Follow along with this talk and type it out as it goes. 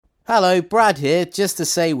Hello, Brad here, just to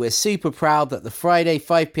say we're super proud that the Friday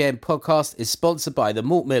 5pm podcast is sponsored by the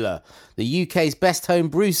Malt Miller, the UK's best home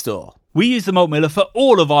brew store. We use the Malt Miller for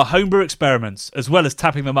all of our homebrew experiments, as well as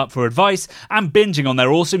tapping them up for advice and binging on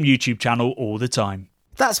their awesome YouTube channel all the time.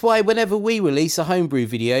 That's why whenever we release a homebrew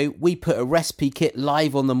video, we put a recipe kit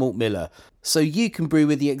live on the Malt Miller, so you can brew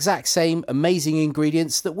with the exact same amazing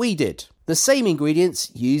ingredients that we did. The same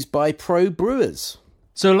ingredients used by pro brewers.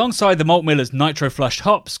 So alongside the Malt Miller's nitro-flushed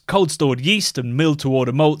hops, cold-stored yeast and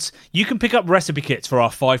milled-to-order malts, you can pick up recipe kits for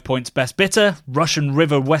our 5 Points Best Bitter, Russian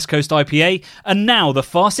River West Coast IPA, and now the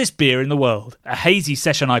fastest beer in the world, a hazy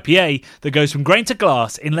session IPA that goes from grain to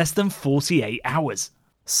glass in less than 48 hours.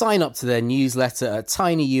 Sign up to their newsletter at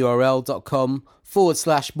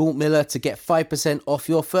tinyurl.com/Malt Miller to get 5% off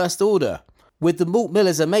your first order. With the Malt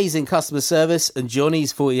Miller's amazing customer service and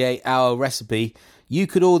Johnny's 48-hour recipe, you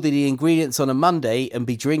could order the ingredients on a Monday and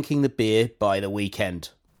be drinking the beer by the weekend.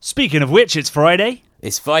 Speaking of which, it's Friday.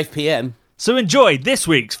 It's 5pm. So enjoy this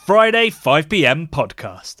week's Friday 5pm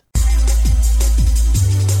podcast.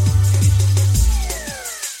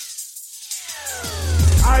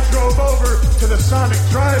 I drove over to the Sonic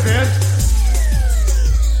Drive-In,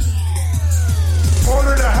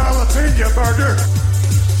 ordered a jalapeno burger,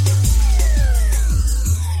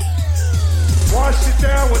 washed it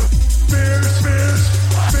down with beers, beer,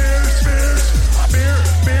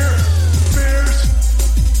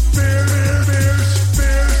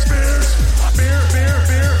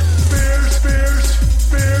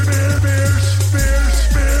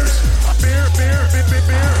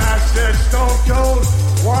 I said, Stone Cold,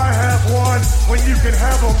 why have one when you can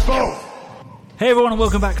have them both? Hey everyone, and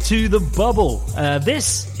welcome back to The Bubble.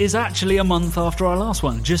 This is actually a month after our last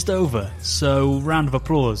one, just over. So, round of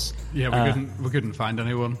applause. Yeah, we couldn't find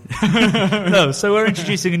anyone. No, so we're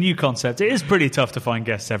introducing a new concept. It is pretty tough to find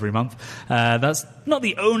guests every month. That's not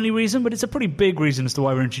the only reason, but it's a pretty big reason as to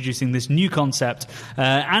why we're introducing this new concept,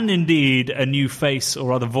 and indeed a new face, or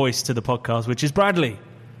rather voice, to the podcast, which is Bradley.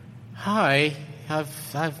 Hi,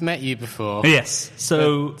 I've met you before. Yes,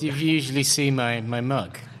 so... But you've usually seen my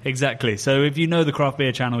mug. Exactly. So if you know the Craft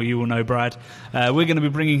Beer channel, you will know Brad. We're going to be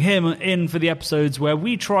bringing him in for the episodes where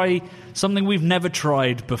we try something we've never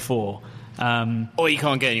tried before. Or you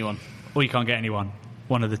can't get anyone. Or you can't get anyone.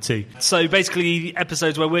 One of the two. So basically,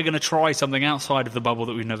 episodes where we're going to try something outside of the bubble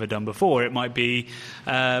that we've never done before. It might be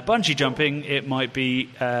bungee jumping. It might be,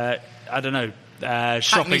 shopping Hackney at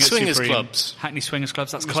Swingers Supreme. Clubs. Hackney Swingers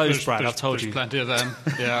Clubs. That's closed, Brad. I've told you. There's plenty of them.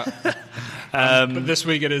 Yeah. But this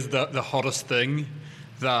week it is the hottest thing.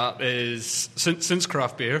 That is, since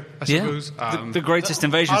craft beer, I suppose. The greatest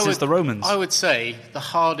invasion since the Romans. I would say the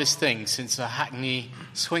hardest thing since a Hackney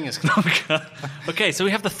Swingers Club. Okay, so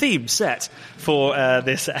we have the theme set for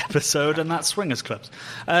this episode, and that's Swingers Clubs.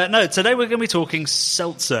 No, today we're going to be talking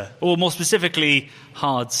seltzer, or more specifically,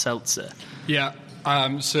 hard seltzer. Yeah,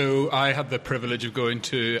 so I had the privilege of going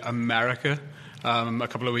to America a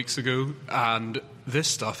couple of weeks ago, and this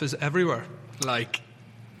stuff is everywhere. Like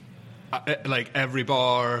every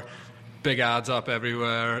bar, big ads up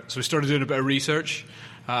everywhere. So we started doing a bit of research.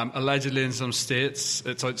 Allegedly in some states,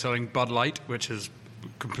 it's outselling Bud Light, which is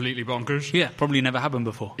completely bonkers. Yeah, probably never happened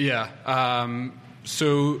before. Yeah.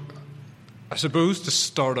 So I suppose to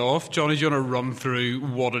start off, Johnny, do you want to run through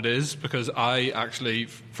what it is? Because I actually,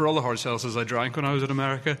 for all the hard seltzers I drank when I was in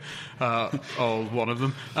America, all one of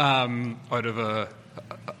them, out of it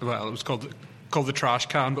was called the trash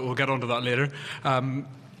can, but we'll get onto that later.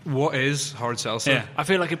 What is hard seltzer? Yeah, I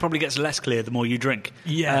feel like it probably gets less clear the more you drink.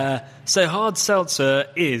 Yeah. So hard seltzer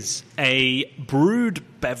is a brewed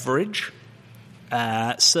beverage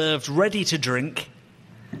served ready to drink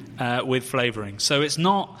with flavouring. So it's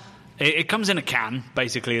not... It comes in a can,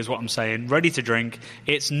 basically, is what I'm saying, ready to drink.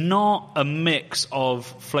 It's not a mix of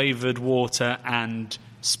flavoured water and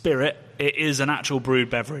spirit. It is an actual brewed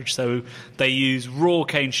beverage. So they use raw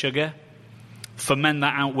cane sugar, ferment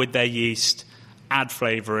that out with their yeast, add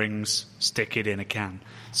flavourings, stick it in a can.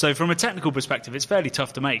 So from a technical perspective, it's fairly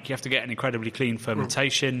tough to make. You have to get an incredibly clean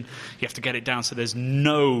fermentation. You have to get it down so there's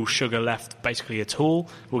no sugar left basically at all.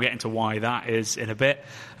 We'll get into why that is in a bit.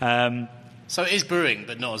 So it is brewing,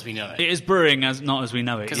 but not as we know it. It is brewing, not as we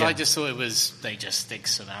know it. Because I just thought it was, they just stick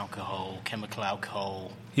some alcohol, chemical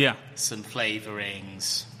alcohol, some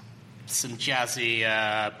flavourings, some jazzy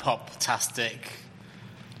pop-tastic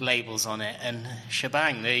labels on it, and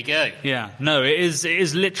shebang, there you go. Yeah, no, it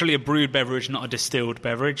is literally a brewed beverage, not a distilled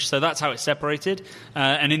beverage, so that's how it's separated.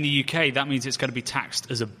 And in the UK, that means it's going to be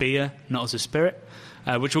taxed as a beer, not as a spirit,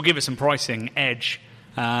 which will give it some pricing edge.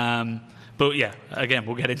 But But yeah, again,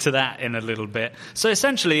 we'll get into that in a little bit. So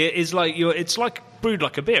essentially, it is like it's like brewed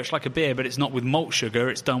like a beer. It's like a beer, but it's not with malt sugar.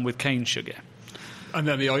 It's done with cane sugar. And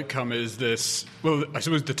then the outcome is this. Well, I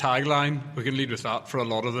suppose the tagline, we can lead with that for a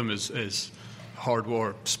lot of them, is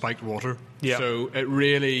hardware spiked water. Yeah. So it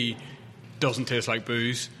really doesn't taste like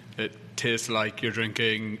booze. It tastes like you're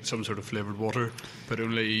drinking some sort of flavoured water, but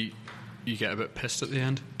only you get a bit pissed at the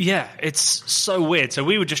end. Yeah, it's so weird. So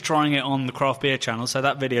we were just trying it on the craft beer channel, so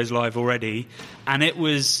that video's live already, and it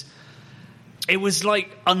was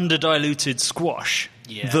like under-diluted squash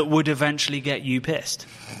that would eventually get you pissed,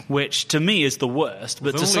 which to me is the worst.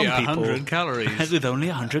 But with to some people, 100 calories. With only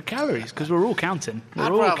 100 calories, because we're all counting.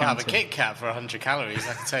 I'd rather have a Kit Kat for 100 calories.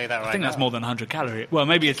 I can tell you that right now. I think that's more than 100 calories. Well,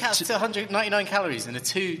 maybe Kit Kat's 199 calories in a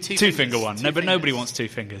two-finger one. No, but nobody wants 2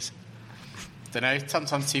 fingers. Don't know.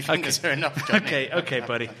 Sometimes 2 fingers are enough. Okay,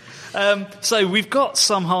 buddy. So we've got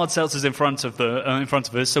some hard seltzers in front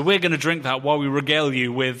of us. So we're going to drink that while we regale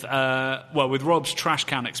you with Rob's trash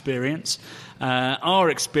can experience, our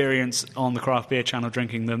experience on the craft beer channel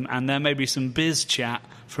drinking them, and there may be some biz chat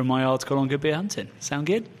from my article on Good Beer Hunting. Sound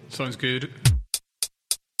good? Sounds good.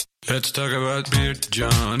 Let's talk about beer,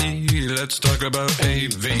 Johnny. Let's talk about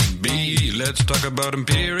AVB. Let's talk about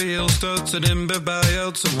Imperial Stouts and Imbibe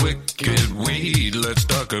buyouts of wicked weed. Let's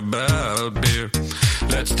talk about beer.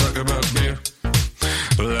 Let's talk about beer.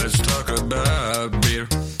 Let's talk about beer.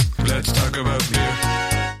 Let's talk about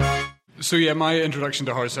beer. So yeah, my introduction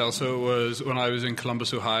to hard seltzer was when I was in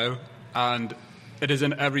Columbus, Ohio, and it is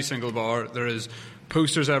in every single bar. There is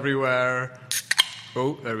posters everywhere.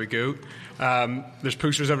 Oh, there we go. There's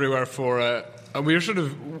posters everywhere for it, and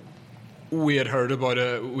we had heard about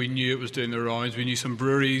it. We knew it was doing the rounds. We knew some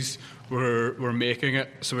breweries were making it,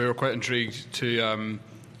 so we were quite intrigued to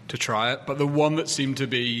try it. But the one that seemed to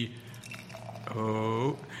be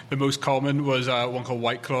the most common was one called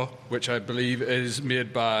White Claw, which I believe is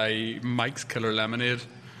made by Mike's Killer Lemonade.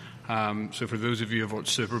 So for those of you who've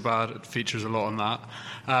watched Superbad, it features a lot on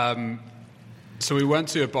that. So we went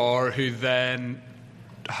to a bar who then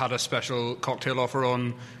had a special cocktail offer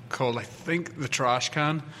on called, I think, the Trash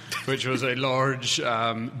Can, which was a large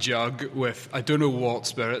jug with, I don't know what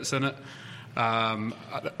spirits in it.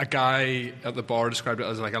 A guy at the bar described it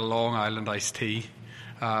as like a Long Island iced tea.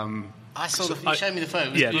 I saw you showed me the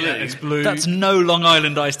photo. Yeah, blue. It's blue. That's no Long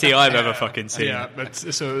Island iced tea I've ever fucking seen. Yeah,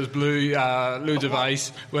 so it was blue, loads of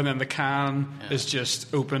ice, when then the can is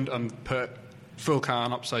just opened and put full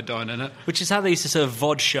can upside down in it. Which is how they used to serve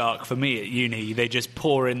Vodka for me at uni. They just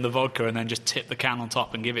pour in the vodka and then just tip the can on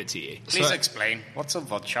top and give it to you. Please explain. What's a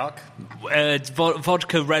Vodka? It's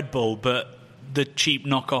vodka Red Bull, but the cheap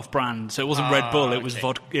knockoff brand. So it wasn't Red Bull, it was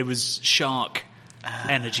it was Shark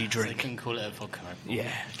energy drink. So they can call it a vodka Red Bull.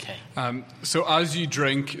 Yeah. Okay. So as you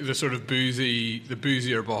drink the sort of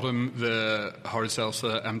boozier bottom, the hard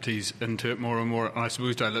seltzer empties into it more and more, and I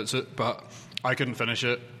suppose dilutes it, but I couldn't finish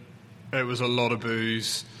it. It was a lot of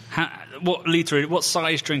booze. What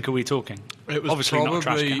size drink are we talking? It was obviously probably, not a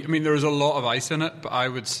trash can. I mean, there was a lot of ice in it, but I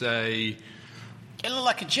would say It looked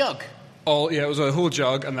like a jug. it was a whole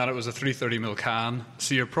jug, and then it was a 330ml can.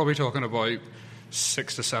 So you're probably talking about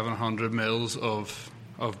 600 to 700 mils of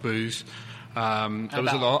booze. It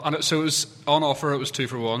was a lot, and it was on offer. It was 2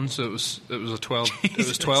 for 1, so it was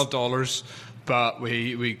 $12. But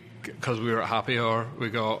we because we were at happy hour, we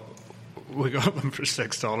got them for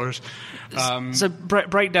 $6. So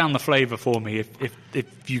break down the flavour for me,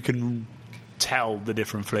 if you can tell the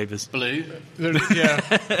different flavours. Blue. They're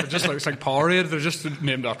just it's like Powerade. They're just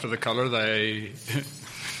named after the colour.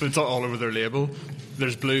 It's all over their label.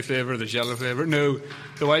 There's blue flavour, there's yellow flavour. No,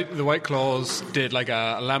 the White Claws did like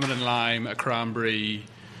a lemon and lime, a cranberry,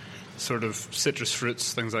 sort of citrus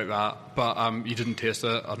fruits, things like that. But you didn't taste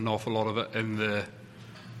an awful lot of it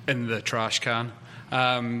in the trash can.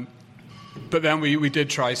 But then we did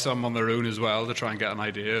try some on their own as well to try and get an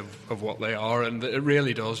idea of what they are, and it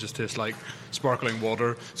really does just taste like sparkling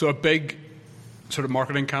water. So a big sort of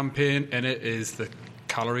marketing campaign in it is the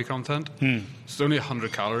calorie content. It's only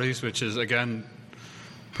 100 calories, which is, again,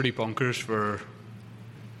 pretty bonkers for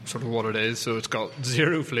sort of what it is. So it's got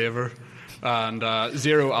 0 flavour and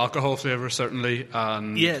 0 alcohol flavour, certainly.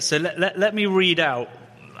 And so let me read out.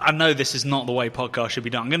 I know this is not the way podcasts should be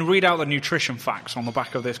done. I'm going to read out the nutrition facts on the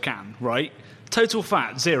back of this can, right? Total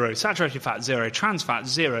fat, 0. Saturated fat, 0. Trans fat,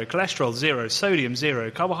 0. Cholesterol, 0. Sodium, 0.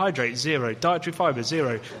 Carbohydrate, 0. Dietary fibre,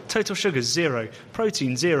 0. Total sugars, 0.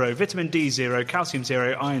 Protein, 0. Vitamin D, 0. Calcium,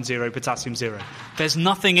 0. Iron, 0. Potassium, 0. There's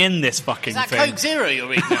nothing in this fucking thing. Is that Coke Zero you're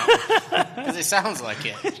reading out? Because it sounds like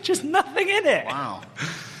it. There's just nothing in it. Wow.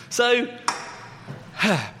 So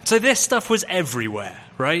this stuff was everywhere,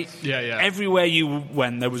 right? Yeah. Everywhere you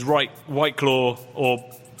went, there was White Claw or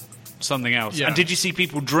something else. Yeah. And did you see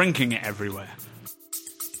people drinking it everywhere?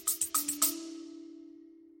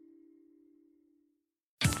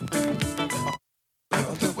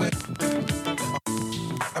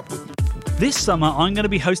 This summer, I'm going to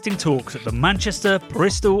be hosting talks at the Manchester,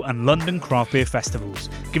 Bristol and London craft beer festivals,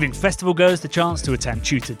 giving festival goers the chance to attend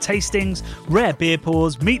tutored tastings, rare beer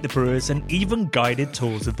pours, meet the brewers and even guided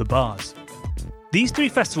tours of the bars. These 3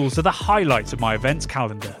 festivals are the highlights of my events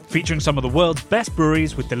calendar, featuring some of the world's best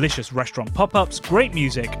breweries with delicious restaurant pop-ups, great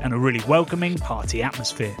music and a really welcoming party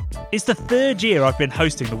atmosphere. It's the 3rd year I've been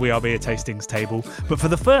hosting the We Are Beer Tastings table, but for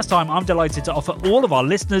the first time I'm delighted to offer all of our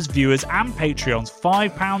listeners, viewers and Patreons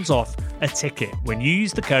 £5 off a ticket when you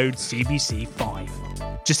use the code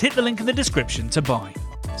CBC5. Just hit the link in the description to buy.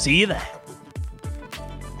 See you there.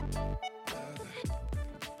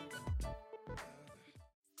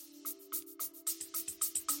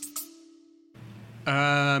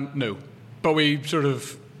 No, but we sort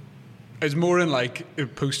of, it's more in like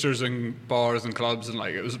posters and bars and clubs, and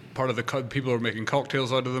like it was part of the people were making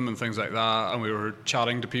cocktails out of them and things like that, and we were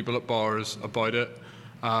chatting to people at bars about it.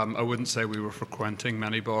 I wouldn't say we were frequenting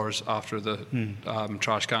many bars after the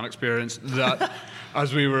trash can experience, that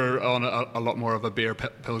as we were on a lot more of a beer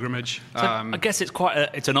pilgrimage. So I guess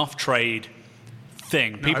it's an off-trade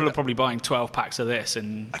thing. People are probably buying 12 packs of this,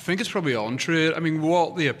 and I think it's probably on trade. I mean,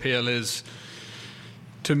 what the appeal is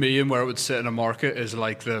to me and where it would sit in a market is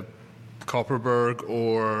like the Copperberg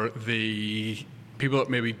or the people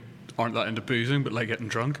that maybe aren't that into boozing but like getting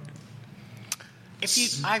drunk. I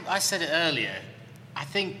said it earlier. I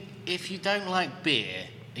think if you don't like beer,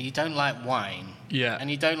 and you don't like wine,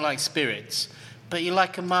 and you don't like spirits, but you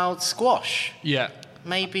like a mild squash,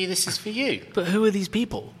 maybe this is for you. But who are these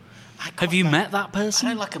people? Have you met that person?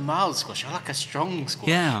 I don't like a mild squash. I like a strong squash.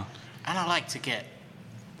 Yeah. And I like to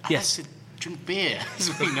like to drink beer,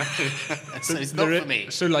 as we know. So it's not for me.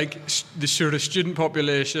 So like the sort of student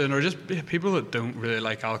population, or just people that don't really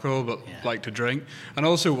like alcohol but like to drink. And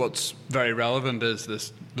also what's very relevant is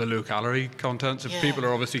the low calorie content. So people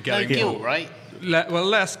are obviously getting no guilt, right?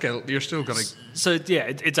 Less guilt. You're still going to... So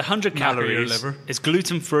it's 100 calories. It's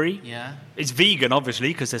gluten free. Yeah. It's vegan, obviously,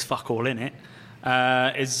 because there's fuck all in it.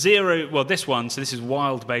 It's 0. Well, this one. So this is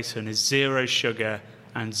Wild Basin. Is 0 sugar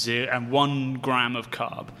and 1 gram of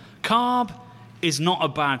carb. Carb is not a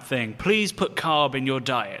bad thing. Please put carb in your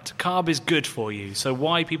diet. Carb is good for you. So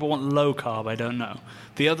why people want low carb, I don't know.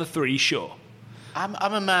 The other 3, sure. I'm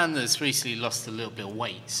a man that's recently lost a little bit of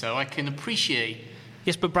weight, so I can appreciate.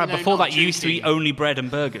 Yes, but Brad, before that, you used to eat only bread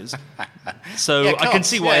and burgers. So I can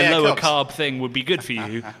see why a lower carb thing would be good for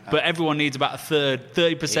you. But everyone needs about a third,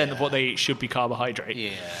 30% of what they eat should be carbohydrate.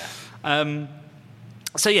 Yeah.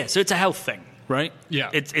 So it's a health thing, right?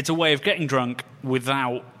 Yeah. It's a way of getting drunk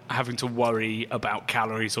without having to worry about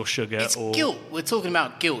calories or sugar. It's guilt. We're talking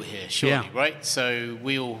about guilt here, surely, Yeah. right? So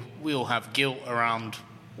we all have guilt around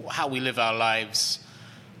how we live our lives.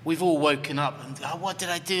 We've all woken up and, what did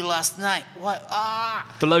I do last night? What?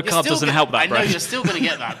 The low carb doesn't help that, I know Brad. you're still going to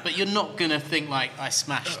get that, but you're not going to think like, I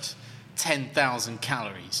smashed 10,000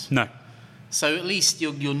 calories. No. So at least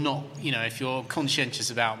you're not, if you're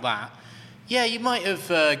conscientious about that. Yeah, you might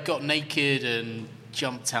have got naked and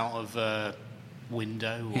jumped out of a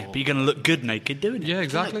window. Yeah, but you're going to look good naked doing it. Yeah,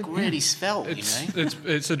 exactly. You look really svelte,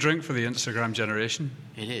 It's a drink for the Instagram generation.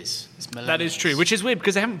 It is. It's that is true, which is weird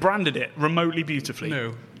because they haven't branded it remotely beautifully.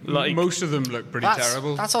 No. Like, most of them look pretty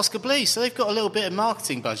terrible. That's Oscar Blue, so they've got a little bit of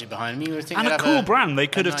marketing budget behind them. You would think and a cool brand they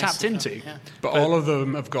could have tapped into. Yeah. But all of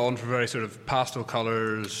them have gone for very sort of pastel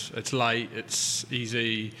colours. It's light, it's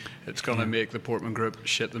easy, it's going to make the Portman group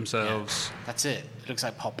shit themselves. Yeah. That's it. It looks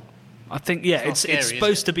like pop. I think, it's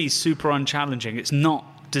supposed to be super unchallenging. It's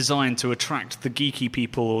not designed to attract the geeky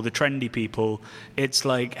people or the trendy people. It's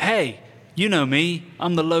like, hey, you know me,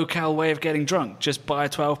 I'm the low-cal way of getting drunk. Just buy a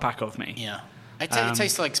 12-pack of me. Yeah. It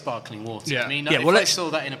tastes like sparkling water. Yeah. I mean, if I saw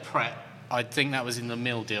that in a Pret, I'd think that was in the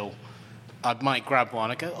meal deal. I might grab one.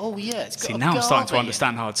 I go, oh yeah, it's got. See, now I'm starting to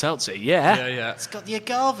understand hard seltzer. Yeah. It's got the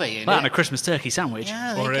agave in it. And a Christmas turkey sandwich.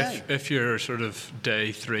 Yeah, or if you're sort of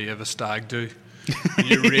day 3 of a stag do, and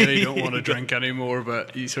you really don't want to drink anymore,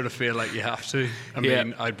 but you sort of feel like you have to. I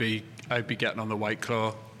mean, I'd be getting on the White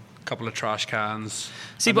Claw. Couple of trash cans.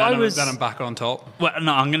 See, but then I'm back on top. Well,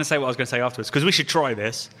 no, I'm going to say what I was going to say afterwards because we should try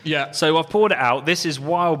this. Yeah. So I've poured it out. This is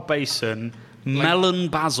Wild Basin melon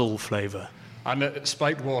basil flavour. And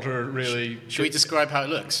spiked water really. Should we describe how it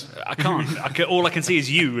looks? I can't. All I can see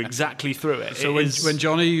is you exactly through it. So when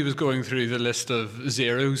Johnny was going through the list of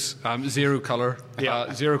zeros, 0 colour,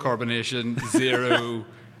 0 carbonation, 0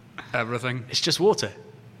 everything. It's just water.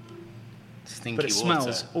 Stinky but it water.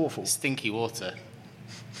 smells awful. Stinky water.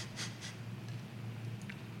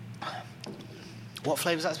 What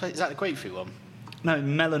flavour is that? Is that the grapefruit one? No,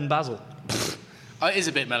 melon basil. Oh, it is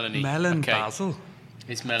a bit melony. Melon basil.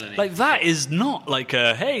 It's melony. Like, that is not like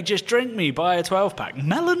a, hey, just drink me, buy a 12-pack.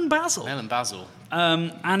 Melon basil. Melon basil.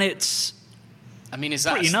 And it's... I mean, is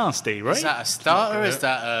that pretty nasty, right? Is that a starter? Is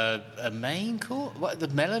that a main course? What, the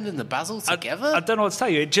melon and the basil together? I don't know what to tell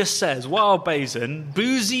you. It just says wild basin,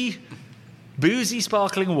 boozy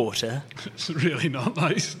sparkling water. It's really not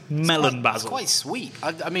nice. Melon basil. It's quite sweet.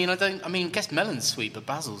 I mean, I guess melon's sweet, but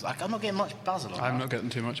basil's... I'm not getting much basil on I'm that. not getting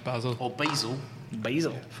too much basil. Or basil.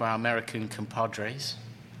 Basil. For our American compadres.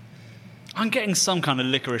 I'm getting some kind of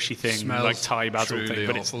licoricey thing, Smells like Thai basil truly thing,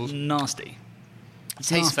 but awful. it's nasty. It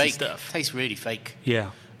tastes nasty fake. stuff. Tastes really fake.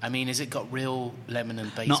 Yeah. I mean, has it got real lemon and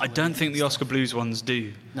basil? No, I in don't it think and the stuff? Oscar Blues ones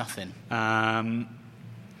do. Nothing.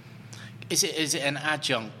 Is Is it an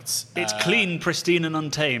adjunct? It's clean, pristine, and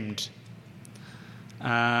untamed.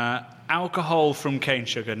 Alcohol from cane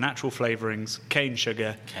sugar, natural flavourings, cane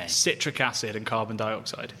sugar, citric acid, and carbon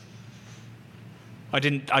dioxide. I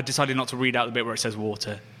decided not to read out the bit where it says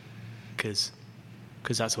water, because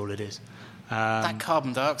that's all it is. That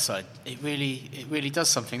carbon dioxide, it really does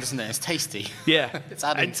something, doesn't it? It's tasty. Yeah, it's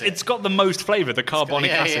adding to it. It's got the most flavour, the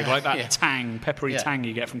carbonic acid, like that yeah. tang, peppery tang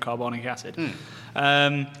you get from carbonic acid.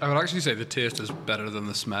 I would actually say the taste is better than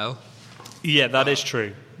the smell. Yeah, that is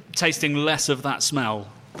true. Tasting less of that smell,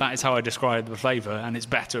 that is how I describe the flavour, and it's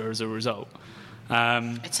better as a result.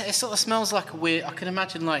 It sort of smells like a weird... I can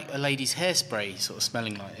imagine like a lady's hairspray sort of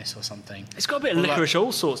smelling like this or something. It's got a bit of licorice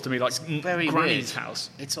all sorts to me, like very Granny's weird. house.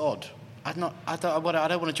 It's odd. I don't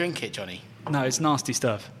want to drink it, Johnny. No, it's nasty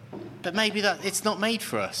stuff. But maybe that it's not made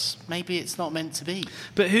for us. Maybe it's not meant to be.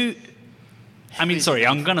 But who... I mean, sorry,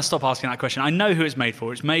 I'm going to stop asking that question. I know who it's made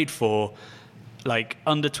for. It's made for, like,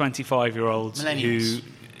 under 25-year-olds Millennials.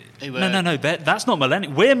 who... No. That's not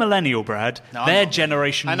millennial. We're millennial, Brad. No, They're not.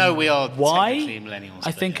 generation... I know we are Y, technically millennials.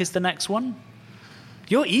 I think is the next one.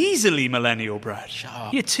 You're easily millennial, Brad. Shut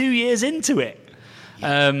up. You're 2 years into it.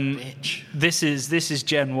 Bitch. This is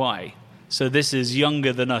Gen Y. So this is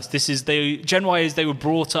younger than us. Gen Y is they were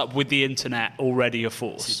brought up with the internet already a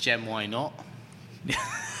force. This is Gen Y not.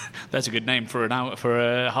 That's a good name for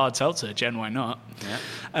a hard seltzer. Gen Y not.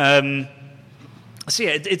 Yeah. So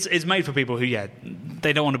yeah, it's made for people who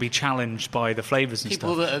they don't want to be challenged by the flavours and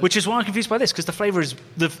People stuff. Which is why I'm confused by this, because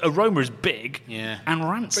the aroma is big and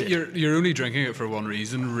rancid. But you're only drinking it for one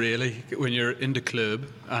reason, really. When you're in the club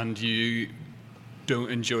and you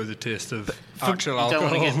don't enjoy the taste of actual alcohol,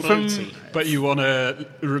 don't want to get bloaty. but you want to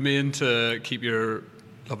remain to keep your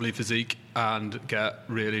lovely physique and get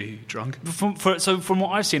really drunk. From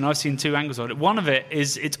what I've seen two angles on it. One of it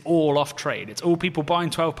is it's all off trade. It's all people buying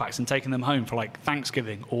 12-packs and taking them home for like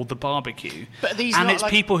Thanksgiving or the barbecue. But these and not it's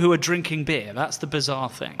like- people who are drinking beer. That's the bizarre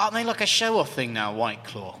thing. Aren't they like a show-off thing now, White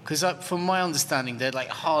Claw? Because from my understanding, they're like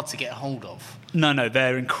hard to get hold of. No,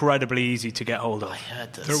 they're incredibly easy to get hold of. I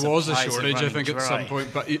heard that There was a supplies are shortage, I running think, at dry. some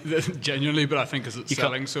point, but genuinely, but I think because it's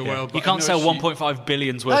selling so well. But You can't sell 1.5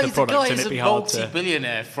 billion's worth of product and it'd be hard to... He's a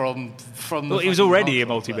multi-billionaire from Well, the he was fucking already a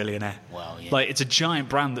market, multi-billionaire. Well, yeah. Like, it's a giant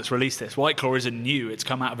brand that's released this. White Claw isn't new. It's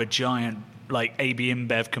come out of a giant, like, AB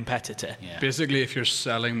InBev competitor. Yeah. Basically, if you're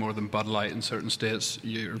selling more than Bud Light in certain states,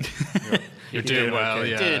 you're doing well.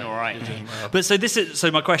 okay. Yeah, Doing all right. But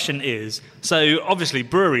so my question is, so obviously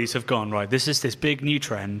breweries have gone, right, this is this big new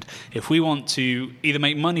trend. If we want to either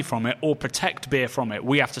make money from it or protect beer from it,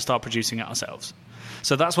 we have to start producing it ourselves.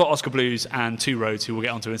 So that's what Oscar Blues and Two Roads, who we'll get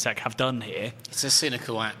onto in a sec, have done here. It's a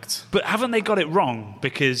cynical act. But haven't they got it wrong?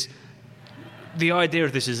 Because the idea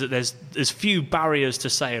of this is that there's as few barriers to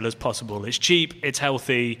sale as possible. It's cheap, it's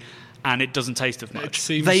healthy, and it doesn't taste of much.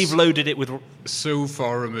 They've loaded it with... So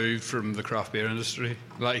far removed from the craft beer industry.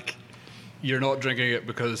 Like, you're not drinking it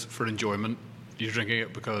for enjoyment. You're drinking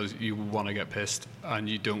it because you want to get pissed and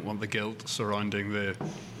you don't want the guilt surrounding the...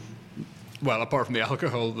 Well, apart from the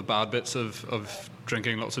alcohol, the bad bits of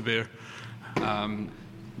drinking lots of beer,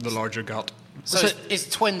 the larger gut. So it's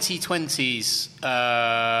 2020's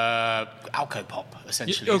Alcopop,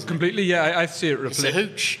 essentially. Oh, isn't completely, yeah. I see it It's the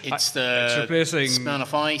Hooch, it's replacing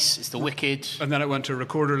Smirnoff Ice, it's the Wicked. And then it went to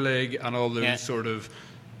Recorder League and all those Yeah. sort of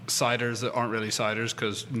ciders that aren't really ciders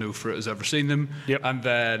because no fruit has ever seen them. Yep. And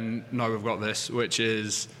then now we've got this, which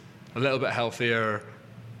is a little bit healthier,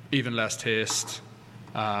 even less taste,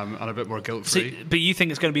 and a bit more guilt-free. But you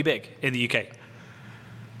think it's going to be big in the UK?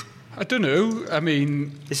 I don't know. I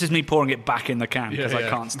mean... This is me pouring it back in the can because I Yeah.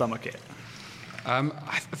 can't stomach it. I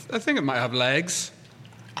think it might have legs.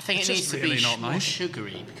 I think It's it just needs really to be not more nice.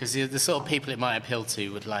 sugary because the sort of people it might appeal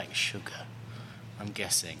to would like sugar, I'm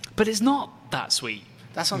guessing. But it's not that sweet.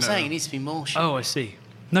 That's what I'm saying. It needs to be more sugar. Oh, I see.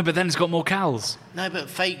 No, but then it's got more calories. No, but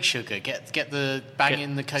fake sugar. Get the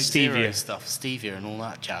in the Coke Zero stuff, stevia and all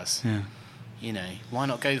that jazz. Yeah. You know, why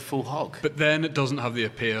not go full hog? But then it doesn't have the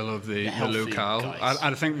appeal of the low cal.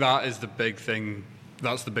 I think that is the big thing.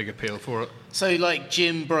 That's the big appeal for it. So, like,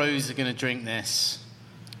 gym bros are going to drink this.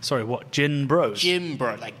 Sorry, what? Gin bros? Gym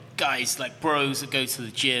bro, like guys, like bros that go to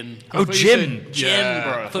the gym. Oh, gym. Gym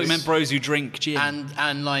bros. I thought you meant bros who drink gin.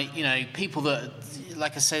 And like, you know, people that,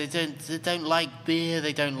 like I say, they don't like beer,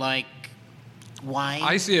 they don't like wine.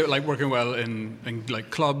 I see it like working well in like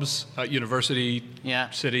clubs, at university,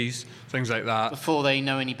 cities, things like that. Before they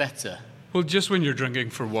know any better. Well, just when you're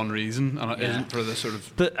drinking for one reason, and it isn't for the sort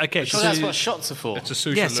of... But, okay, so that's what shots are for. It's a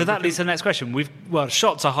social Yeah, so that leads to the next question.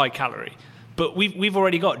 Shots are high calorie, but we've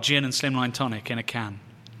already got gin and slimline tonic in a can.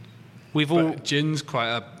 Gin's quite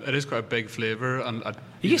a big flavour, and Are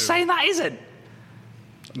you saying that isn't?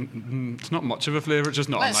 It's not much of a flavour. It's just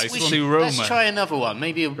not a nice one. Let's try another one.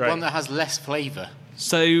 Maybe one that has less flavour.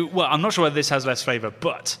 So, I'm not sure whether this has less flavour,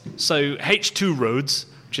 but so H2 Roads,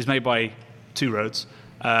 which is made by Two Roads,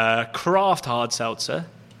 craft hard seltzer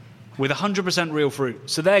with 100% real fruit.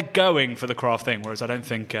 So they're going for the craft thing, whereas I don't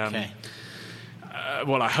think.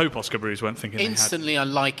 I hope Oscar Brews weren't thinking. Instantly, I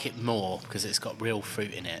like it more because it's got real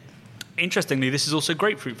fruit in it. Interestingly, this is also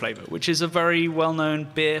grapefruit flavour, which is a very well-known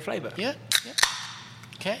beer flavour. Yeah.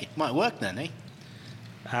 Okay, might work then, eh?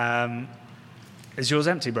 Is yours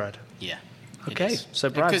empty, Brad? Yeah. Okay,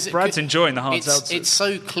 so Brad's enjoying the hard seltzer. It's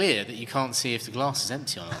so clear that you can't see if the glass is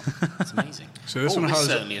empty or not. It's amazing. So this one has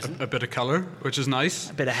a bit of colour, which is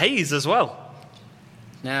nice. A bit of haze as well.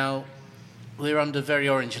 Now, we're under very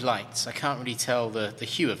orange lights. I can't really tell the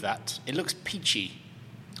hue of that. It looks peachy.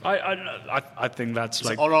 I think that's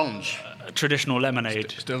like orange. Traditional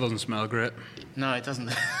lemonade. Still doesn't smell great. No, it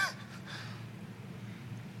doesn't.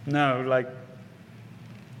 No, like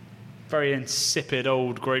very insipid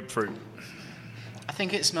old grapefruit. I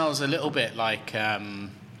think it smells a little bit like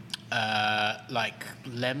lemon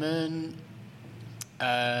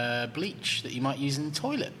bleach that you might use in the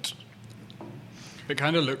toilet. It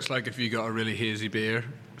kind of looks like if you got a really hazy beer.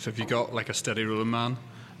 So if you got like a steady rolling man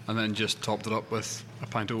and then just topped it up with a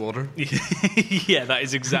pint of water. Yeah, that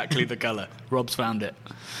is exactly the colour. Rob's found it.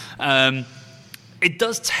 It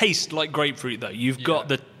does taste like grapefruit, though. You've got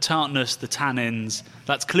the tartness, the tannins.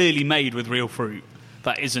 That's clearly made with real fruit.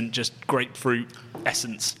 That isn't just grapefruit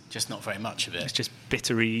essence. Just not very much of it. It's just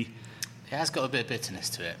bittery. It has got a bit of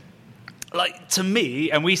bitterness to it. Like, to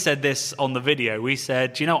me, and we said this on the video, we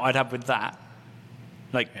said, do you know what I'd have with that?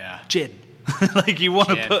 Like, gin. Like, you want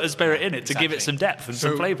to put a spirit in it to give it some depth and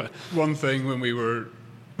some flavour. One thing when we were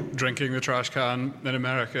drinking the trash can in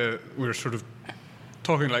America, we were sort of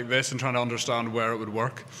talking like this and trying to understand where it would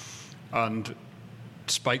work, and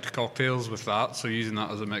spiked cocktails with that, so using that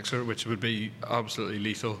as a mixer, which would be absolutely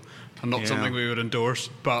lethal and not something we would endorse.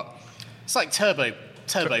 But it's like turbo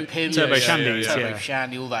pim, turbo shandy, turbo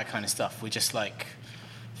shandy, all that kind of stuff. We're just like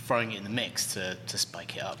throwing it in the mix to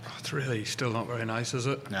spike it up. It's really still not very nice, is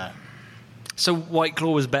it? No. So White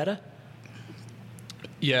Claw was better?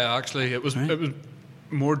 Yeah, actually, it was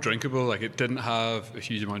more drinkable. Like, it didn't have a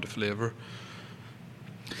huge amount of flavour.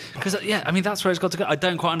 Because that's where it's got to go. I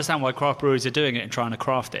don't quite understand why craft breweries are doing it and trying to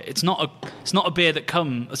craft it. It's not a beer that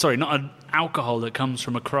not an alcohol that comes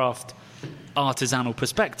from a craft artisanal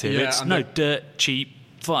perspective. Yeah, it's dirt, cheap,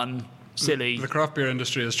 fun, silly. The craft beer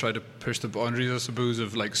industry has tried to push the boundaries, I suppose,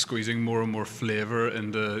 of like squeezing more and more flavour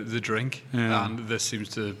into the drink, and this seems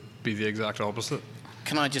to be the exact opposite.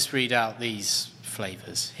 Can I just read out these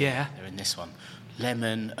flavours? Yeah. They're in this one.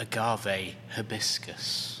 Lemon, agave,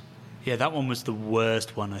 hibiscus. Yeah, that one was the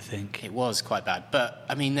worst one, I think. It was quite bad, but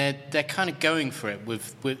I mean, they're kind of going for it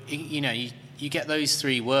with you know, you get those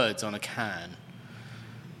three words on a can.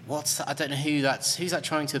 What's that? I don't know who's that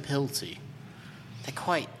trying to appeal to. They're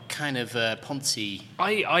quite kind of poncy.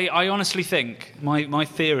 I honestly think my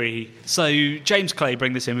theory. So James Clay,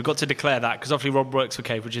 bring this in. We've got to declare that because obviously Rob works for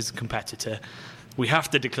Cave, which is a competitor. We have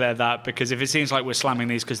to declare that because if it seems like we're slamming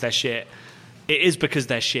these because they're shit. It is because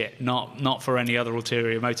they're shit, not for any other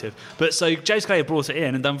ulterior motive. But so James Clay brought it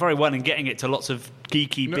in and done very well in getting it to lots of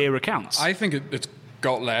geeky beer accounts. I think it's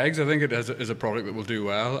got legs. I think it is a product that will do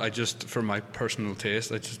well. I just, for my personal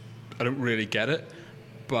taste, I don't really get it.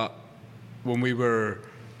 But when we were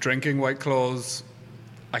drinking White Claws,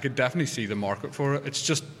 I could definitely see the market for it. It's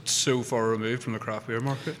just so far removed from the craft beer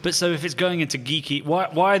market. But so if it's going into geeky, why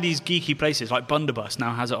are these geeky places like Bunderbuss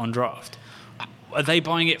now has it on draft? are they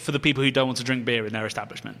buying it for the people who don't want to drink beer in their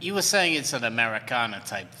establishment? You were saying it's an Americana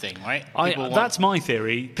type thing, right? That's my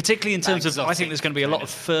theory, particularly in terms of I think there's going to be a lot of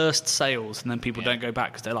exotic first sales, and then people don't go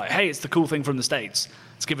back because they're like, hey, it's the cool thing from the States.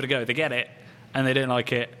 Let's give it a go. They get it, and they don't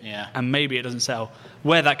like it, and maybe it doesn't sell.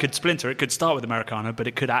 Where that could splinter, it could start with Americana, but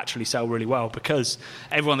it could actually sell really well because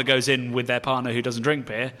everyone that goes in with their partner who doesn't drink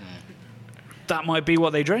beer, that might be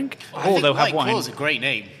what they drink, or they'll have wine. White Claw's a great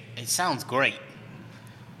name. It sounds great.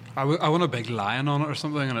 I want a big lion on it or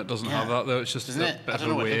something, and it doesn't have that, though. It's just a bit of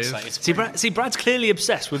a wave. Like. See, Brad's clearly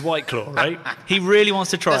obsessed with White Claw, right? He really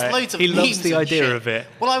wants to try it. Loads of he loves the idea shit. of it.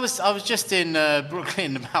 Well, I was just in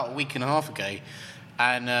Brooklyn about a week and a half ago,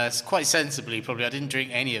 and quite sensibly, probably, I didn't drink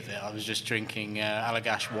any of it. I was just drinking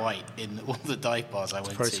Allagash White in all the dive bars I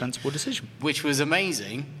went to. Very sensible decision. Which was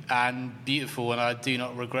amazing and beautiful, and I do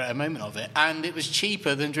not regret a moment of it. And it was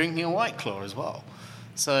cheaper than drinking a White Claw as well.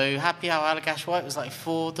 So happy how Allagash White was like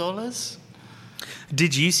 $4.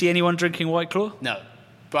 Did you see anyone drinking White Claw? No,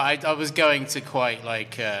 but I was going to quite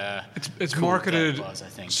like. It's cool marketed bars, I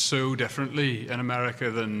think. so differently in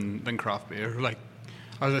America than craft beer. Like,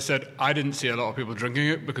 as I said, I didn't see a lot of people drinking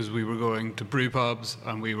it because we were going to brew pubs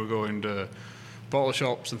and we were going to bottle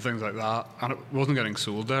shops and things like that, and it wasn't getting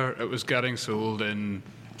sold there. It was getting sold in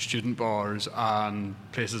student bars and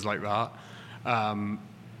places like that.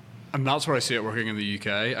 And that's where I see it working in the UK.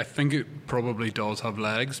 I think it probably does have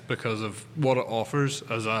legs because of what it offers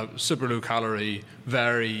as a super low calorie,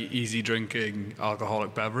 very easy drinking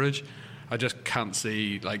alcoholic beverage. I just can't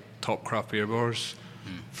see like top craft beer bars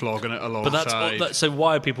flogging it alongside. But so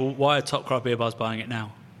why are top craft beer bars buying it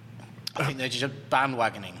now? I think they're just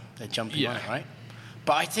bandwagoning. They're jumping on it, right?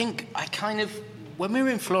 But I think when we were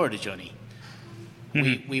in Florida, Johnny,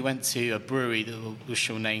 we went to a brewery that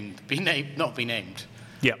shall not be named.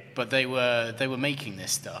 Yeah, but they were making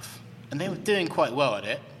this stuff, and they were doing quite well at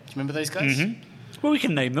it. Do you remember those guys? Mm-hmm. Well, we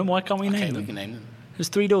can name them. Why can't we name them? We can name them. There's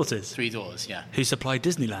Three Daughters. Three Daughters, yeah. Who supply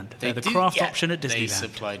Disneyland. They're the craft option at Disneyland. They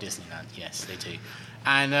supply Disneyland. Yes, they do.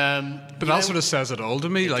 And but that sort of says it all to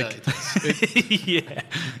me.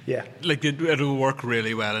 Yeah. Like it'll work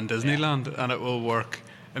really well in Disneyland, and it will work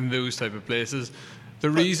in those type of places.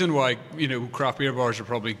 The reason why craft beer bars are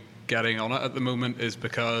probably getting on it at the moment is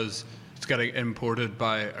because it's getting imported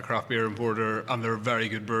by a craft beer importer, and there are very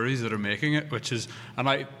good breweries that are making it,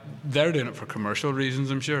 they're doing it for commercial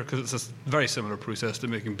reasons, I'm sure, because it's a very similar process to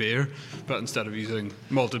making beer, but instead of using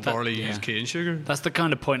malted barley, you use cane sugar. That's the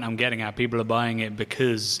kind of point I'm getting at. People are buying it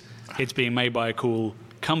because it's being made by a cool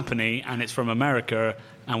company, and it's from America,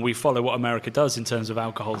 and we follow what America does in terms of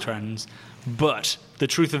alcohol trends. But the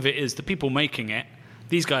truth of it is, the people making it,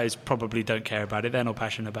 these guys probably don't care about it. They're not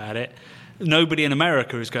passionate about it. Nobody in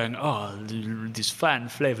America is going, these fine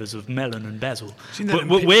flavours of melon and basil.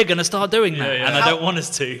 We're going to start doing that, and I don't want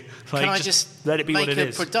us to. Can I just let it be make what it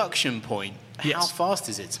is? A production point? Yes. How fast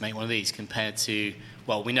is it to make one of these compared to...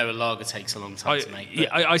 Well, we know a lager takes a long time to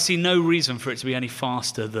make. I see no reason for it to be any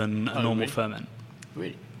faster than a normal ferment.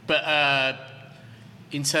 Really? But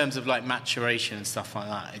in terms of like maturation and stuff like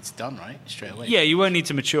that, it's done, right? Straight away. Yeah, you won't need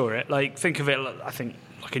to mature it. Like, think of it, I think,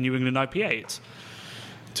 like a New England IPA. It's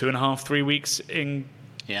 2.5-3 weeks in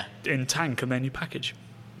tank, and then you package.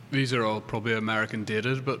 These are all probably American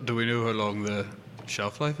dated, but do we know how long the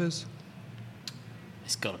shelf life is?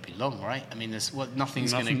 It's got to be long, right? I mean,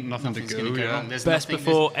 nothing's going to go wrong. There's Best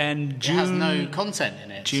before end June. It has no content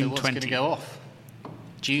in it. June so what's 20. going to go off?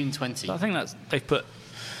 June 20. So I think they've put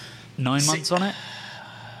 9 months on it,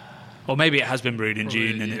 or maybe it has been brewed in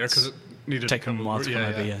probably June and it's taken a while to come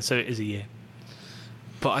over. Yeah, so it is a year.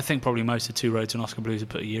 But I think probably most of Two Roads and Oscar Blues have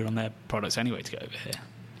put a year on their products anyway to get over here.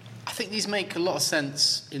 I think these make a lot of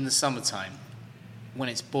sense in the summertime when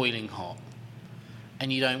it's boiling hot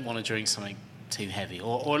and you don't want to drink something too heavy,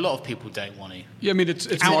 or a lot of people don't want to. Yeah, I mean, it's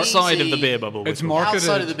outside of the beer bubble. It's marketed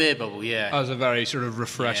outside of the beer bubble, as a very sort of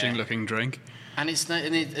refreshing looking drink. And I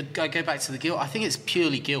go back to the guilt. I think it's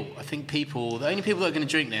purely guilt. I think the only people that are going to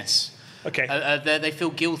drink this, they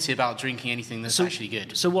feel guilty about drinking anything that's actually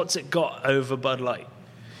good. So what's it got over Bud Light?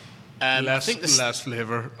 Less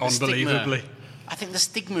flavour, unbelievably. I think the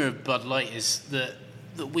stigma of Bud Light is that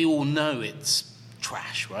we all know it's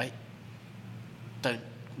trash, right? Don't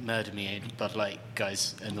murder me, Bud Light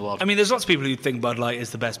guys in the world. I mean, there's lots of people who think Bud Light is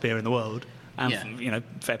the best beer in the world, and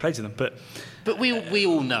fair play to them. But we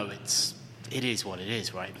all know it is what it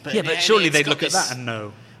is, right? But surely they'd look at that and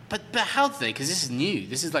know. But how do they? Because this is new.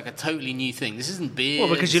 This is like a totally new thing. This isn't beer. Well,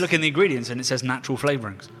 because you look in the ingredients and it says natural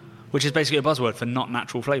flavourings, which is basically a buzzword for not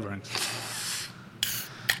natural flavourings.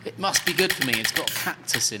 It must be good for me. It's got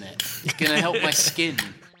cactus in it. It's going to help my skin.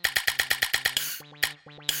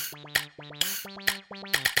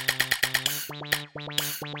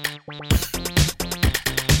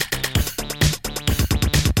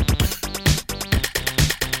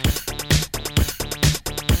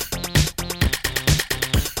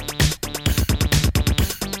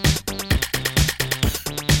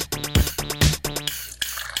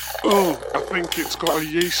 like it's got a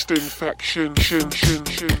yeast infection.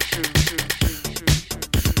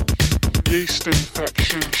 Yeast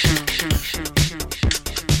infection.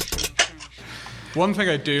 One thing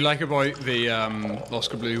I do like about the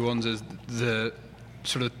Oscar Blue ones is the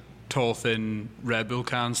sort of tall, thin Red Bull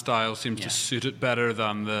can style seems to suit it better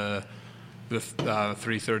than the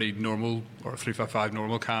 330 normal or 355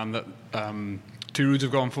 normal can that Two Roads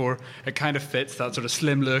have gone for. It kind of fits that sort of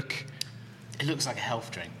slim look. It looks like a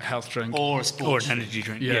health drink. Or Or a sports an energy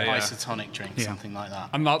drink. Isotonic drink, something like that.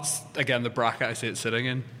 And that's, again, the bracket I see it sitting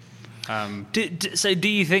in. So do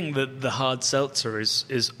you think that the hard seltzer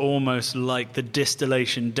is almost like the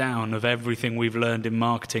distillation down of everything we've learned in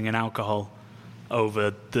marketing and alcohol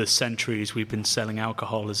over the centuries we've been selling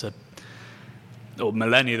alcohol or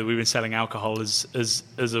millennia that we've been selling alcohol as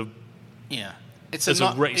a it's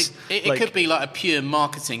a race? It could be like a pure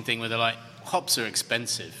marketing thing where they're like, hops are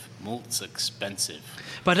expensive, malt's expensive.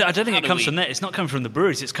 But I don't think it comes from there. It's not coming from the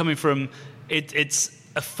breweries. It's coming from it's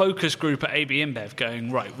a focus group at AB InBev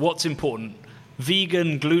going, right, what's important?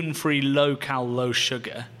 Vegan, gluten-free, low-cal,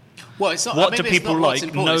 low-sugar. Well, it's not. What do people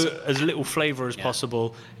like? No, as little flavour as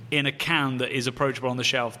possible in a can that is approachable on the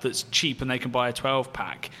shelf, that's cheap and they can buy a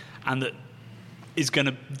 12-pack, and that is going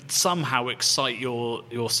to somehow excite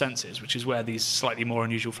your senses, which is where these slightly more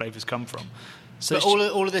unusual flavours come from. So but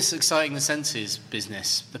all of this exciting the senses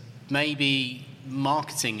business, maybe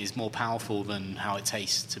marketing is more powerful than how it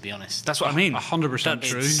tastes, to be honest. That's what I mean. 100%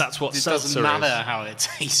 true. That's what seltzer is. It doesn't matter how it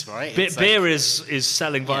tastes, right? Beer is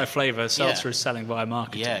selling via flavour, seltzer is selling via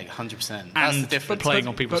marketing. Yeah, 100%. That's and the difference. Playing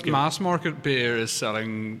on people's But mass market beer is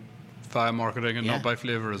selling via marketing and not by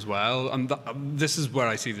flavour as well. And this is where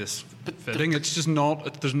I see this fitting. It's just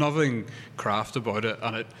not, there's nothing craft about it,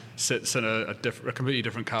 and it sits in a completely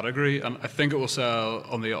different category. And I think it will sell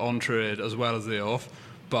on the on-trade as well as the off,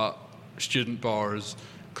 but student bars,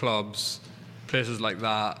 clubs, places like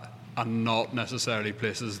that, and not necessarily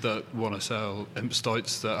places that want to sell imp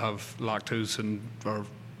stouts that have lactose and are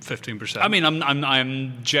 15%. I mean,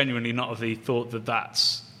 I'm genuinely not of the thought that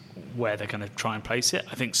that's where they're going to try and place it.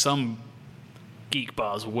 I think some geek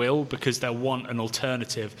bars will, because they'll want an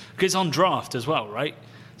alternative, because it's on draft as well, right?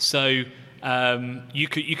 So you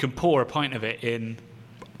can pour a pint of it in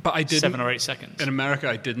 7 or 8 seconds. In America,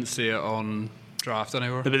 I didn't see it on draft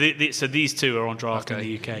anywhere. But so these two are on draft in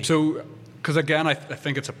the UK. So, because again, I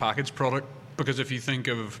think it's a packaged product, because if you think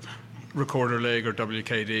of Recorder Lake or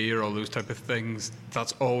WKD or all those type of things,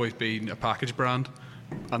 that's always been a packaged brand.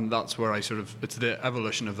 And that's where it's the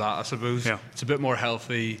evolution of that, I suppose. Yeah. It's a bit more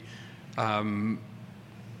healthy,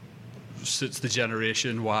 suits the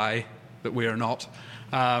generation Y that we are not.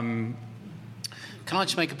 Can I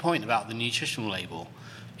just make a point about the nutritional label?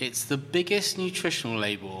 It's the biggest nutritional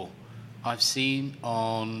label I've seen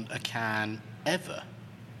on a can ever.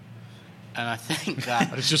 And I think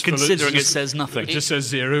that... it's just considering it says nothing. It just says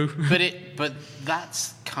zero. But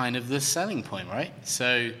that's kind of the selling point, right?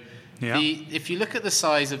 So... Yeah. If you look at the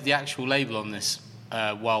size of the actual label on this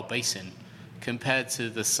Wild Basin compared to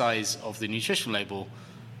the size of the nutritional label,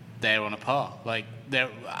 they're on a par. Like they're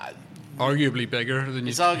arguably bigger than.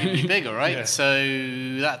 It's arguably bigger, right? Yeah. So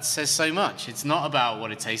that says so much. It's not about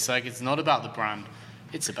what it tastes like. It's not about the brand.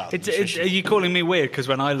 It's about the nutrition. Are you calling me weird? Because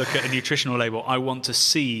when I look at a nutritional label, I want to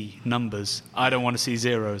see numbers. I don't want to see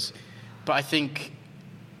zeros. But I think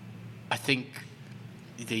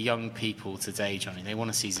the young people today, Johnny, they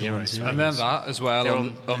want to see zeros. And then that as well. They're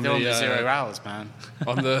on the 0 hours, man.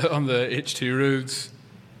 on the H2 roads,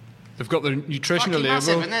 they've got the nutritional label,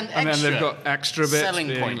 massive, and then they've got extra bits selling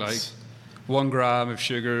being points. Like 1 gram of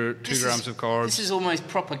sugar, 2 grams of carbs. This is almost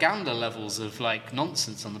propaganda levels of like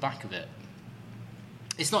nonsense on the back of it.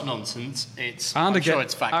 It's not nonsense. I'm sure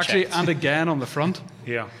it's fact actually, checked. and again on the front.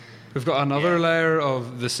 Yeah, we've got another layer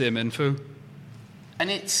of the same info. And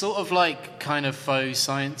it's sort of like kind of faux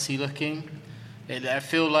sciencey looking. I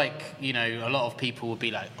feel like, a lot of people would be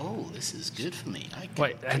like, oh, this is good for me.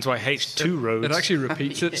 Hence why H2 roads. It actually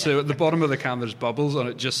repeats it. So at the bottom of the can there's bubbles, and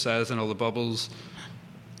it just says in all the bubbles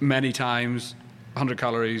many times 100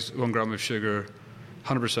 calories, 1 gram of sugar,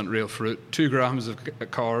 100% real fruit, 2 grams of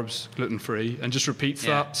carbs, gluten-free, and just repeats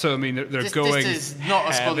that. So, I mean, they're going This is not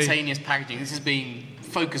heavy. a spontaneous packaging. This has been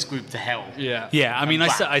focus group to hell. Yeah. I mean,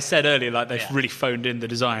 I said earlier, like, they've really phoned in the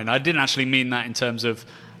design. I didn't actually mean that in terms of,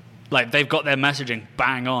 like, they've got their messaging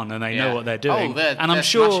bang on and they know what they're doing. They're I'm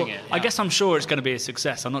sure, smashing it, I guess I'm sure it's going to be a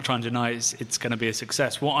success. I'm not trying to deny it's going to be a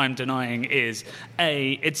success. What I'm denying is,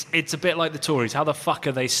 it's a bit like the Tories. How the fuck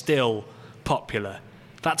are they still popular?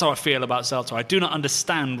 That's how I feel about Seltzer. I do not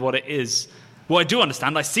understand what it is. Well, I do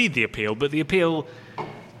understand. I see the appeal, but the appeal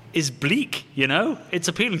is bleak, you know? It's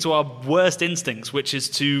appealing to our worst instincts, which is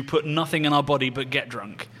to put nothing in our body but get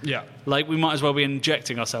drunk. Yeah. Like, we might as well be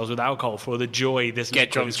injecting ourselves with alcohol for the joy this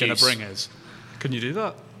liquid is going to bring us. Can you do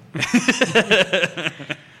that?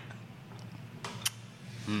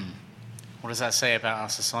 What does that say about our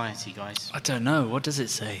society, guys? I don't know. What does it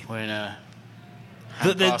say? We're in a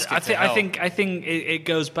I think it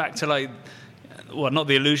goes back to, like, well, not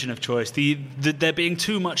the illusion of choice, there being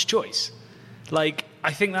too much choice. Like,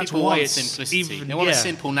 I think that's people why want it's simplicity. They want a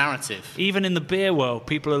simple narrative. Even in the beer world,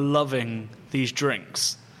 people are loving these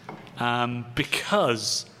drinks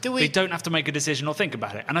because they don't have to make a decision or think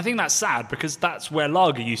about it. And I think that's sad, because that's where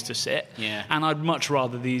lager used to sit. Yeah. And I'd much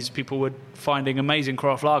rather these people were finding amazing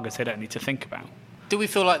craft lagers they don't need to think about. Do we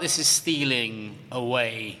feel like this is stealing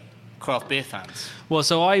away craft beer fans? Well,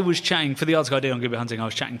 so I was chatting, for the article I did on Good Beer Hunting, I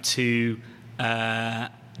was chatting to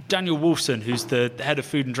Daniel Wolfson, who's the head of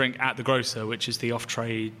food and drink at The Grocer, which is the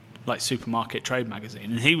off-trade, like, supermarket trade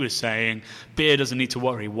magazine. And he was saying beer doesn't need to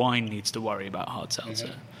worry, wine needs to worry about hard seltzer.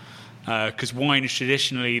 Because wine is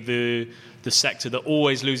traditionally the sector that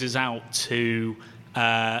always loses out to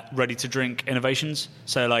ready-to-drink innovations.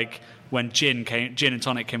 So, like, when gin and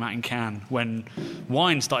tonic came out in can, when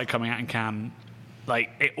wine started coming out in can, like,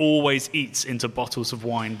 it always eats into bottles of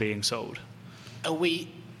wine being sold. Are we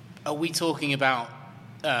talking about,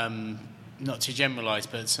 not to generalise,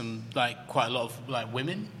 but some, like, quite a lot of, like,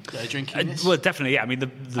 women that are drinking this? Well, definitely, yeah. I mean,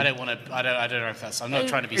 I don't know if that's. I'm not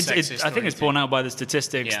trying to be sexist. I think it's borne out by the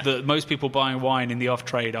statistics that most people buying wine in the off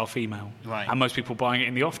trade are female, right? And most people buying it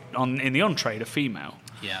in the on trade are female.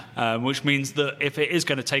 Yeah. Which means that if it is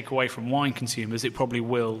going to take away from wine consumers, it probably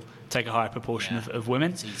will take a higher proportion of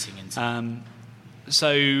women. It's eating into.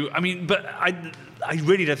 So, I mean, but I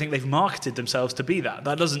really don't think they've marketed themselves to be that.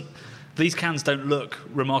 That doesn't. These cans don't look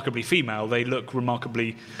remarkably female. They look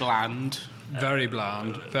remarkably bland. Very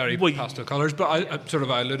bland, very pastel colours. But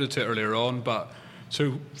I alluded to it earlier on. But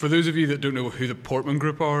so for those of you that don't know who the Portman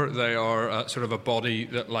Group are, they are sort of a body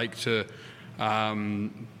that like to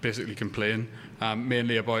basically complain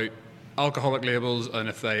mainly about alcoholic labels and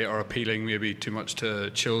if they are appealing maybe too much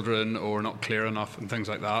to children or not clear enough and things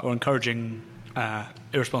like that. Or encouraging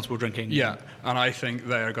irresponsible drinking. Yeah, and I think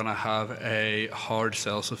they are going to have a hard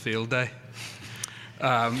seltzer field day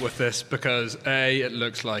with this, because it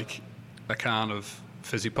looks like a can of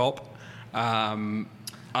fizzy pop, and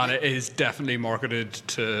it is definitely marketed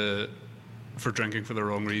for drinking for the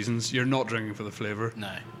wrong reasons. You're not drinking for the flavour.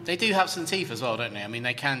 No. They do have some teeth as well, don't they? I mean,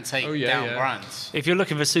 they can take down brands. If you're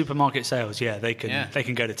looking for supermarket sales, they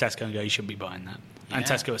can go to Tesco and go, you shouldn't be buying that. Yeah. And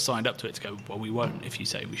Tesco has signed up to it to go, well, we won't if you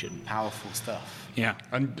say we shouldn't. Powerful stuff. Yeah.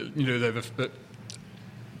 And, you know, they've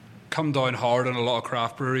come down hard on a lot of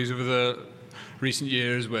craft breweries over the recent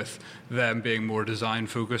years, with them being more design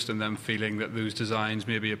focused and them feeling that those designs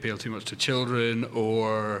maybe appeal too much to children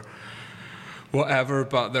or whatever,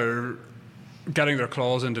 but they're getting their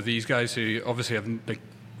claws into these guys who obviously have, like,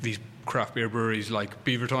 these craft beer breweries like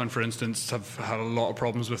Beavertown, for instance, have had a lot of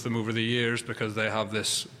problems with them over the years because they have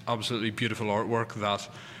this absolutely beautiful artwork that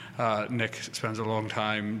Nick spends a long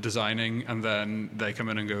time designing, and then they come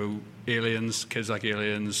in and go, aliens, kids like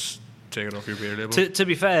aliens, take it off your beer label. To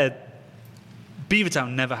be fair,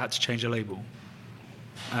 Beavertown never had to change a label.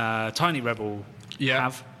 Tiny Rebel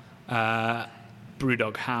have.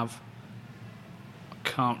 Brewdog have.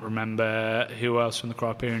 Can't remember who else from the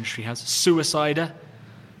craft beer industry has. Suicider,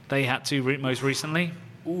 they had to most recently.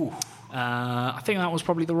 Ooh. I think that was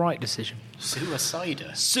probably the right decision.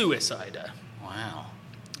 Suicider. Wow.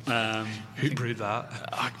 Who brewed that?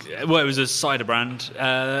 Well, it was a cider brand.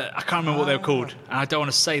 I can't remember what they were called. And I don't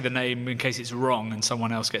want to say the name in case it's wrong and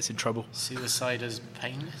someone else gets in trouble. Suicider's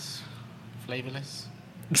painless? Flavourless?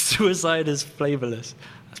 Suicider's flavourless.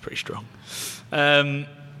 That's pretty strong.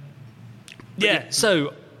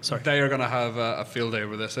 So... Sorry. They are going to have a field day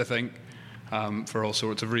over this, I think, for all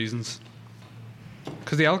sorts of reasons.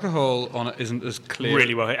 Because the alcohol on it isn't as clear.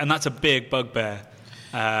 Really well, and that's a big bugbear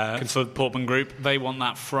for the Portman Group. They want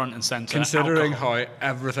that front and centre. Considering alcohol. How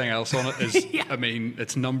everything else on it is, I mean,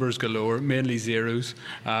 it's numbers galore, mainly zeros.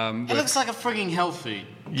 It looks like a frigging health food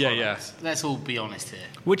product. Yeah. Let's all be honest here.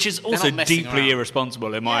 Which is also deeply around.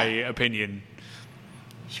 Irresponsible, in my opinion.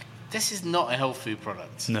 This is not a health food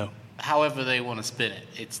product. No. However they want to spin it,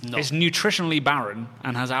 it's not. It's nutritionally barren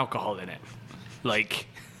and has alcohol in it. Like...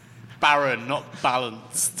 barren, not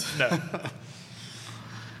balanced. No.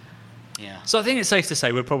 Yeah. So I think it's safe to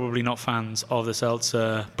say we're probably not fans of the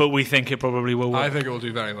seltzer, but we think it probably will work. I think it will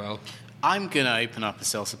do very well. I'm going to open up a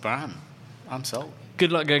seltzer brand. I'm sold.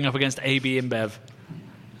 Good luck going up against AB InBev.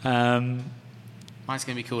 Mine's going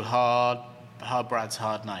to be called Hard Brad's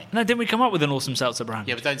Hard Night. No, didn't we come up with an awesome seltzer brand?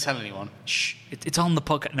 Yeah, but don't tell anyone. Shh, it's on the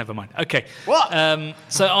podcast. Never mind. Okay. What?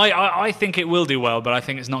 So I think it will do well, but I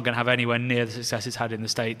think it's not going to have anywhere near the success it's had in the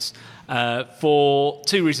States for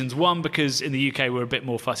two reasons. One, because in the UK we're a bit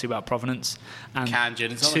more fussy about provenance. And canned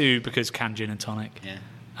gin and tonic. Two, because canned gin and tonic.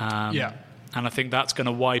 Yeah. And I think that's going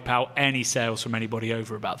to wipe out any sales from anybody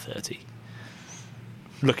over about 30.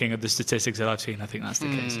 Looking at the statistics that I've seen, I think that's the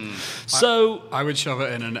case. So I would shove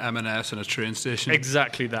it in an M&S in a train station.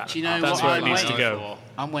 Exactly that. Do you know that's what where I'm it needs waiting to go. for?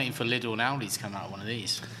 I'm waiting for Lidl and Aldi to come out with one of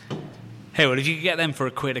these. Hey, well, if you could get them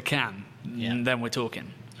for £1 a can, then we're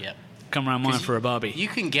talking. Yep. Come around mine for a Barbie. You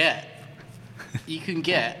can get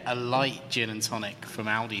a light gin and tonic from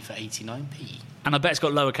Aldi for 89p. And I bet it's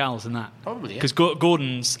got lower calories than that. Probably, yeah. Because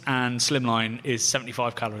Gordon's and Slimline is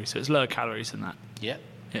 75 calories, so it's lower calories than that. Yep.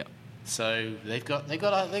 Yeah. So they've got it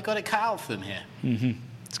cut out for them here. Mm-hmm.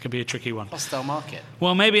 It's going to be a tricky one. Hostile market.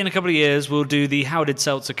 Well, maybe in a couple of years we'll do the How Did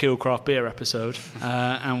Seltzer Kill Craft Beer episode,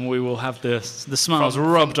 and we will have the smiles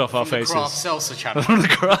rubbed off our faces. The Craft Seltzer channel. From the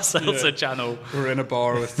Craft Seltzer channel. We're in a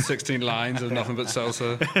bar with 16 lines of nothing but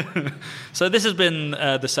seltzer. So this has been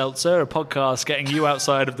The Seltzer, a podcast getting you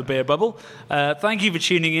outside of the beer bubble. Thank you for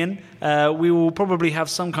tuning in. We will probably have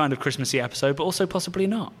some kind of Christmassy episode, but also possibly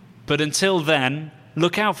not. But until then,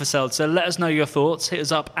 look out for Seltzer. Let us know your thoughts. Hit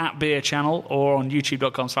us up at Beer Channel or on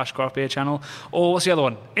youtube.com/Craft Beer Channel. Or what's the other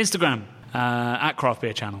one? Instagram at Craft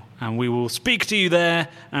Beer Channel. And we will speak to you there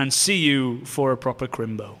and see you for a proper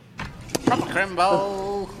Crimbo. Proper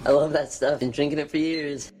Crimbo. I love that stuff. Been drinking it for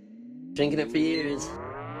years. Drinking it for years.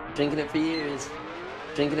 Drinking it for years.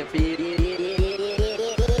 Drinking it for years.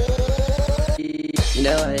 You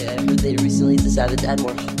know, I heard they recently decided to add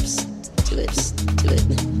more hops to it.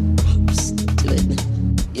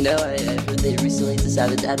 You know, I heard they recently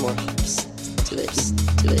decided to add more hops to it. Hops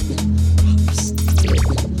to it.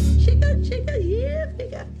 Chica, yeah,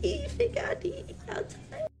 figati.